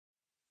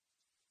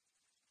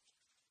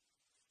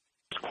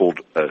It's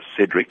called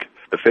Cedric.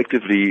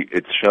 Effectively,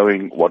 it's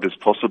showing what is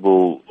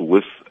possible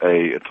with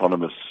a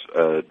autonomous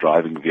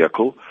driving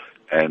vehicle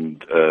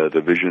and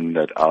the vision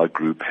that our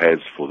group has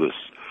for this.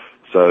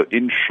 So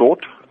in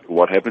short,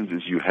 what happens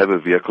is you have a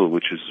vehicle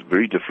which is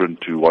very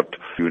different to what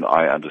you and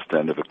I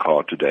understand of a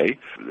car today.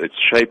 Its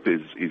shape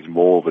is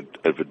more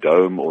of a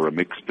dome or a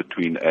mix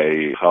between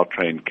a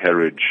powertrain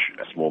carriage,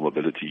 a small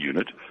mobility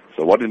unit.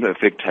 So what in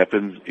effect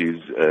happens is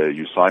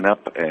you sign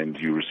up and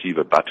you receive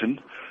a button,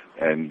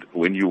 and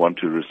when you want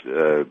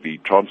to be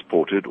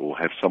transported or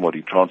have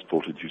somebody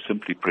transported, you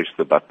simply press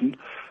the button.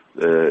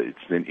 It's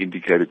then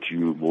indicated to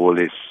you more or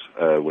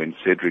less when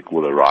Cedric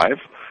will arrive,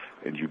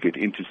 and you get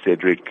into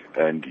Cedric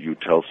and you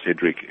tell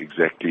Cedric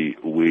exactly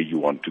where you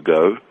want to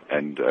go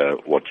and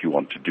what you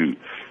want to do.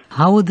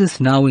 How will this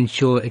now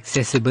ensure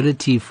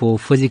accessibility for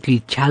physically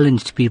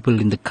challenged people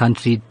in the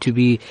country to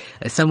be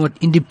somewhat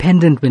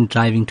independent when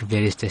driving to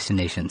various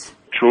destinations?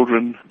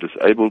 Children,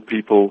 disabled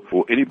people,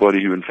 or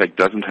anybody who in fact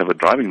doesn't have a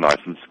driving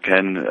license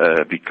can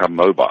become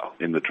mobile.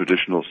 In the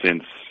traditional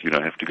sense,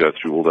 have to go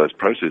through all those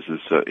processes,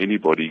 so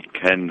anybody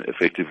can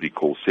effectively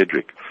call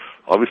Cedric.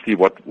 Obviously,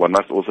 what one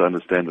must also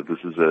understand that this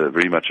is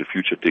very much a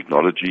future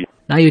technology.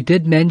 Now, you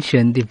did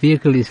mention the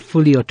vehicle is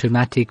fully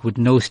automatic with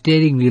no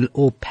steering wheel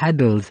or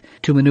paddles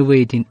to maneuver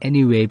it in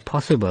any way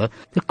possible.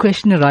 The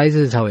question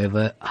arises,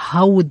 however,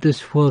 how would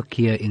this work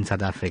here in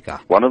South Africa?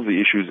 One of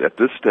the issues at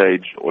this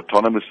stage,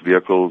 autonomous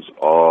vehicles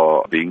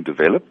are being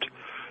developed,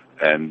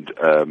 and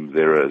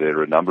there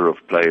are a number of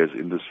players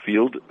in this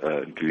field,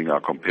 including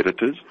our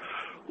competitors.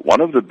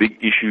 One of the big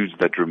issues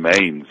that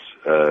remains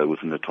with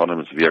an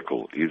autonomous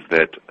vehicle is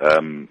that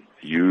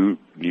you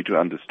need to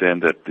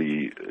understand that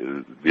the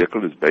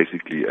vehicle is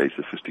basically a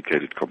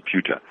sophisticated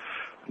computer.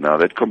 Now,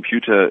 that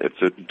computer at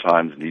certain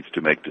times needs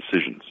to make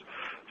decisions.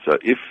 So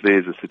if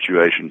there's a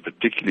situation,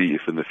 particularly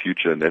if in the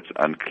future, and that's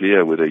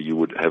unclear whether you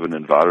would have an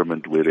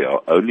environment where there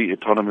are only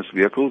autonomous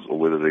vehicles or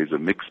whether there's a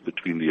mix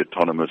between the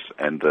autonomous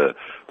and the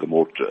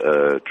more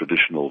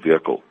traditional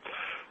vehicle.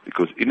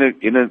 Because in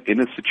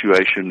a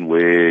situation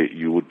where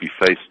you would be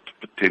faced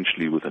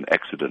potentially with an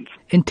accident.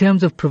 In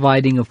terms of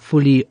providing a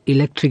fully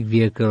electric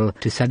vehicle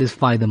to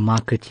satisfy the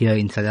market here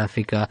in South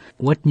Africa,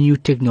 what new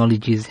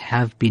technologies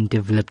have been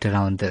developed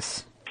around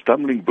this?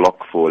 Stumbling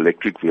block for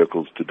electric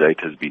vehicles to date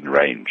has been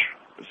range.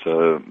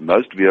 So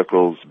most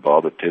vehicles,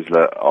 bar the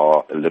Tesla,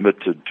 are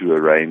limited to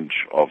a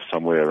range of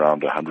somewhere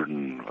around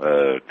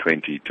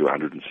 120 to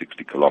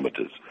 160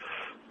 kilometers.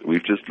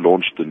 We've just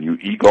launched the new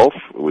e-Golf,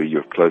 where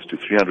you're close to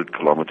 300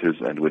 kilometers,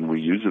 and when we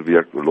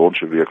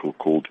launch a vehicle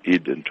called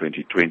ID in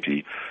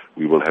 2020,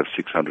 we will have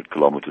 600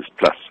 kilometers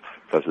plus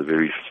a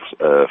very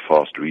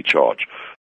fast recharge.